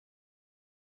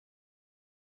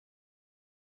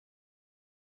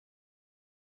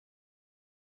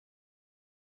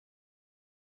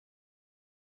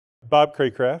Bob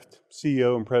Craycraft,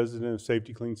 CEO and President of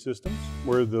Safety-Kleen Systems.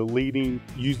 We're the leading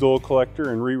used oil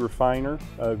collector and re-refiner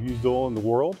of used oil in the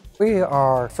world. We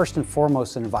are first and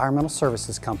foremost an environmental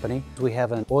services company. We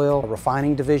have an oil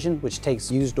refining division which takes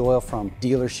used oil from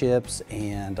dealerships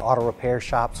and auto repair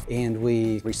shops, and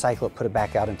we recycle it, put it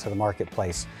back out into the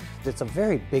marketplace. It's a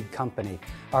very big company.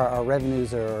 Our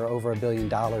revenues are over $1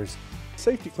 billion.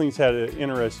 Safety-Kleen's had an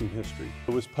interesting history.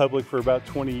 It was public for about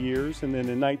 20 years, and then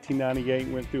in 1998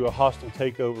 went through a hostile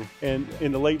takeover. And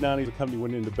in the late 90s, the company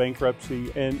went into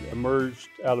bankruptcy and emerged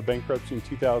out of bankruptcy in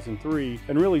 2003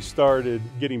 and really started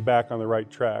getting back on the right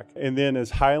track. And then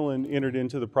as Highland entered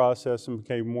into the process and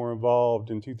became more involved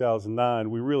in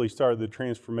 2009, we really started the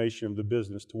transformation of the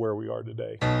business to where we are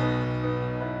today.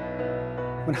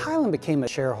 When Highland became a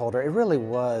shareholder, it really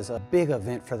was a big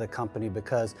event for the company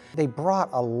because they brought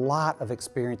a lot of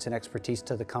experience and expertise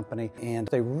to the company, and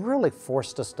they really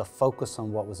forced us to focus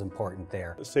on what was important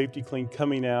there. Safety-Kleen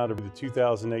coming out of the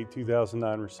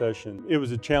 2008-2009 recession, it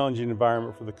was a challenging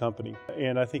environment for the company.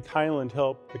 And I think Highland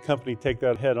helped the company take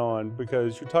that head on,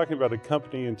 because you're talking about a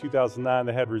company in 2009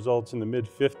 that had results in the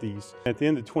mid-50s. At the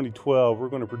end of 2012, we're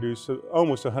going to produce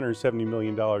almost $170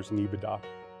 million in EBITDA.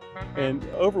 And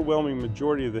overwhelming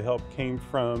majority of the help came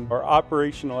from our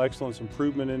operational excellence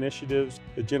improvement initiatives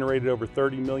that generated over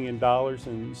 $30 million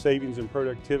in savings and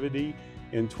productivity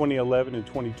in 2011 and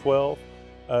 2012.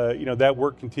 That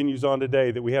work continues on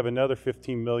today, that we have another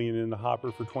 $15 million in the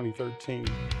hopper for 2013.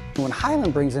 When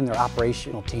Highland brings in their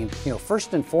operational team,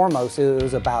 first and foremost, it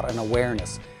was about an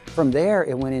awareness. From there,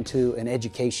 it went into an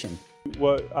education.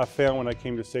 What I found when I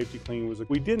came to Safety-Kleen was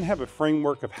we didn't have a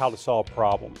framework of how to solve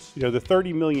problems. The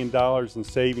 $30 million in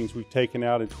savings we've taken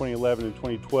out in 2011 and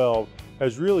 2012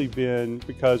 has really been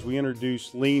because we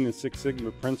introduced Lean and Six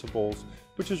Sigma principles,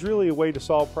 which is really a way to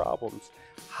solve problems.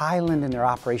 Highland and their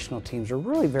operational teams are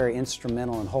really very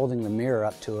instrumental in holding the mirror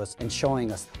up to us and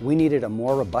showing us we needed a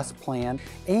more robust plan.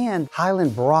 And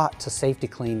Highland brought to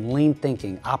Safety-Kleen lean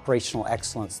thinking, operational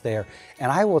excellence there.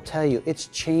 And I will tell you, it's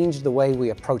changed the way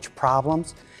we approach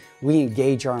problems. We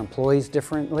engage our employees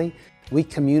differently. We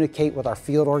communicate with our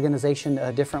field organization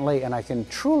differently, and I can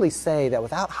truly say that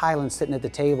without Highland sitting at the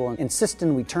table and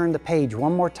insisting we turn the page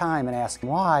one more time and ask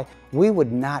why, we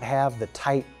would not have the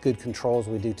tight, good controls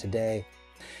we do today.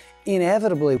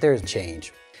 Inevitably, there's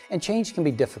change, and change can be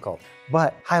difficult,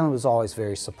 but Highland was always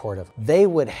very supportive. They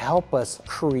would help us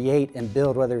create and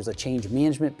build, whether it was a change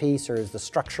management piece or it was the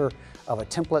structure of a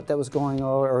template that was going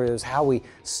on, or it was how we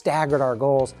staggered our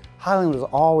goals. Highland was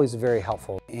always very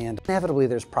helpful, and inevitably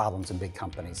there's problems in big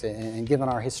companies, and given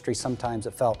our history, sometimes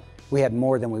it felt we had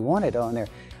more than we wanted on there.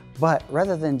 But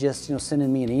rather than just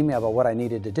sending me an email about what I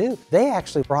needed to do, they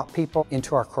actually brought people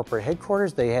into our corporate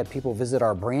headquarters. They had people visit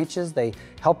our branches. They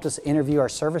helped us interview our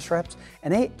service reps,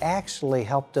 and they actually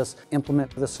helped us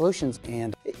implement the solutions.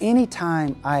 And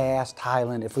anytime I asked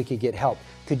Highland if we could get help,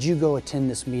 could you go attend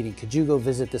this meeting? Could you go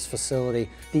visit this facility?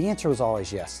 The answer was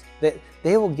always yes.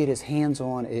 They will get as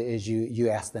hands-on as you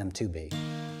ask them to be.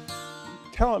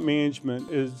 Talent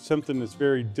management is something that's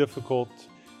very difficult.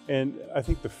 And I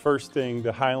think the first thing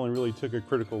that Highland really took a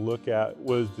critical look at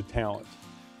was the talent,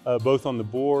 both on the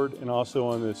board and also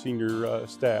on the senior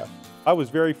staff. I was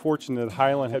very fortunate that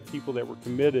Highland had people that were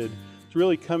committed to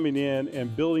really coming in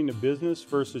and building a business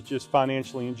versus just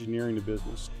financially engineering the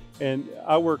business. And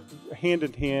I worked hand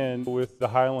in hand with the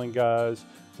Highland guys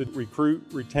to recruit,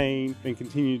 retain, and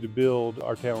continue to build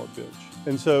our talent bench.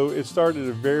 And so it started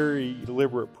a very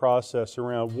deliberate process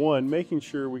around, one, making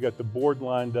sure we got the board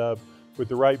lined up with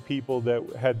the right people that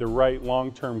had the right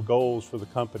long-term goals for the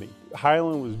company.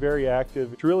 Highland was very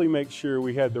active to really make sure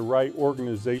we had the right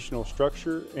organizational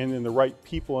structure and then the right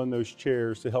people in those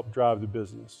chairs to help drive the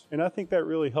business. And I think that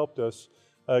really helped us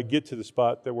get to the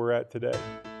spot that we're at today.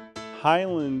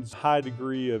 Highland's high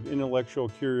degree of intellectual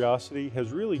curiosity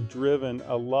has really driven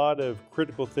a lot of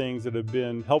critical things that have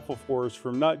been helpful for us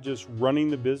from not just running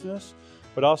the business,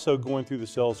 but also going through the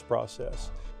sales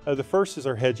process. The first is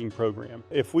our hedging program.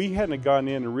 If we hadn't gone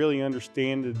in and really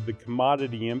understood the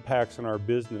commodity impacts on our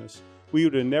business, we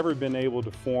would have never been able to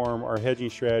form our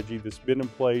hedging strategy that's been in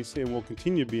place and will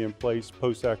continue to be in place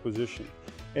post-acquisition.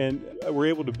 And we're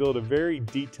able to build a very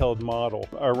detailed model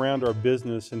around our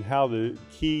business and how the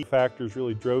key factors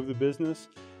really drove the business.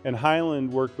 And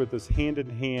Highland worked with us hand in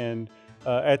hand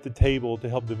at the table to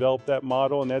help develop that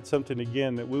model, and that's something,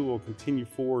 again, that we will continue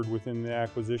forward within the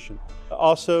acquisition.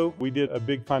 Also, we did a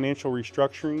big financial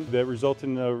restructuring that resulted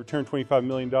in a return $25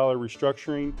 million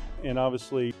restructuring, and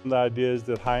obviously the ideas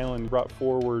that Highland brought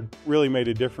forward really made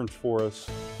a difference for us.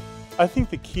 I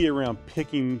think the key around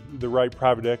picking the right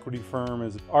private equity firm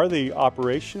is, are they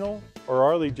operational or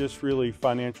are they just really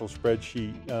financial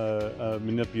spreadsheet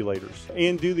manipulators?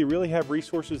 And do they really have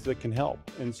resources that can help?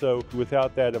 And so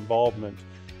without that involvement,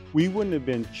 we wouldn't have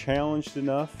been challenged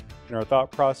enough in our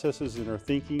thought processes and our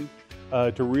thinking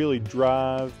to really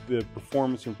drive the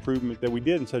performance improvement that we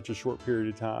did in such a short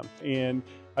period of time. And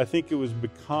I think it was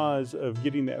because of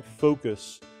getting that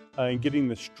focus and getting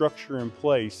the structure in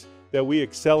place that we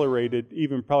accelerated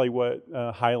even probably what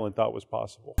Highland thought was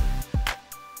possible.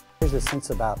 There's a sense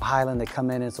about Highland that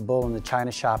come in and it's a bull in the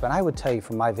china shop, and I would tell you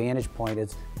from my vantage point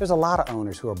is there's a lot of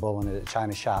owners who are bulling it at the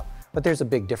china shop. But there's a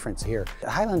big difference here.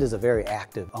 Highland is a very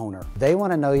active owner. They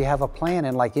want to know you have a plan,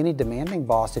 and like any demanding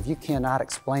boss, if you cannot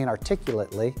explain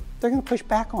articulately, they're going to push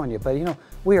back on you. But you know,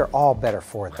 we are all better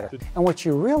for it. And what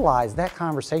you realize, that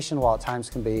conversation, while at times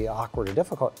can be awkward or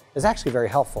difficult, is actually very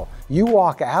helpful. You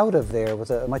walk out of there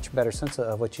with a much better sense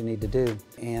of what you need to do.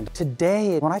 And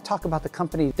today, when I talk about the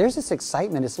company, there's this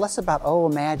excitement. It's less about, oh,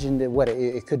 imagine what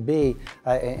it could be,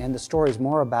 and the story is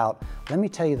more about, let me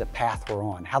tell you the path we're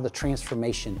on, how the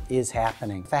transformation is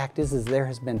happening. Fact is there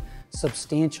has been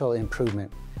substantial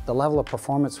improvement. The level of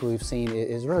performance we've seen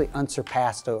is really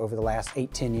unsurpassed over the last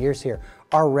 8-10 years here.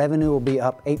 Our revenue will be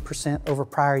up 8% over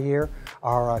prior year.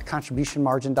 Our contribution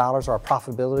margin dollars, our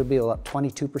profitability will be up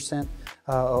 22%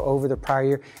 over the prior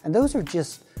year. And those are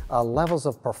just levels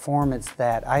of performance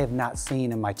that I have not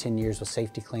seen in my 10 years with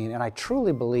Safety-Kleen. And I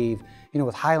truly believe, you know,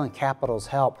 with Highland Capital's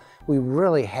help, we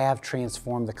really have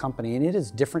transformed the company. And it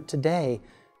is different today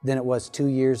than it was 2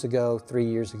 years ago, 3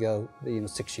 years ago,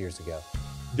 6 years ago.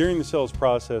 During the sales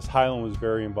process, Highland was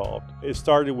very involved. It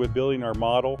started with building our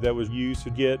model that was used to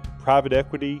get private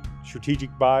equity,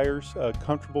 strategic buyers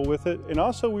comfortable with it. And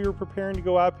also we were preparing to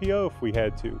go IPO if we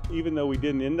had to. Even though we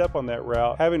didn't end up on that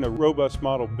route, having a robust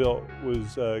model built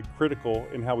was critical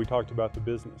in how we talked about the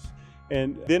business.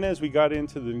 And then as we got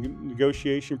into the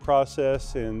negotiation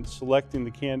process and selecting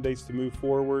the candidates to move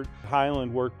forward,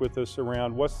 Highland worked with us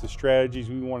around what's the strategies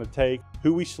we want to take,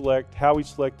 who we select, how we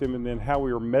select them, and then how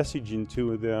we were messaging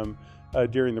to them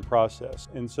during the process.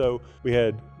 And so we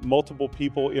had multiple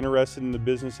people interested in the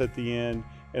business at the end,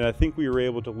 and I think we were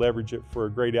able to leverage it for a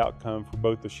great outcome for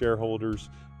both the shareholders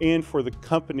and for the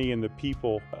company and the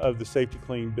people of the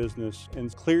Safety-Kleen business.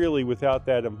 And clearly without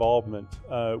that involvement,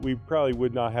 we probably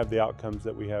would not have the outcomes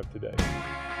that we have today.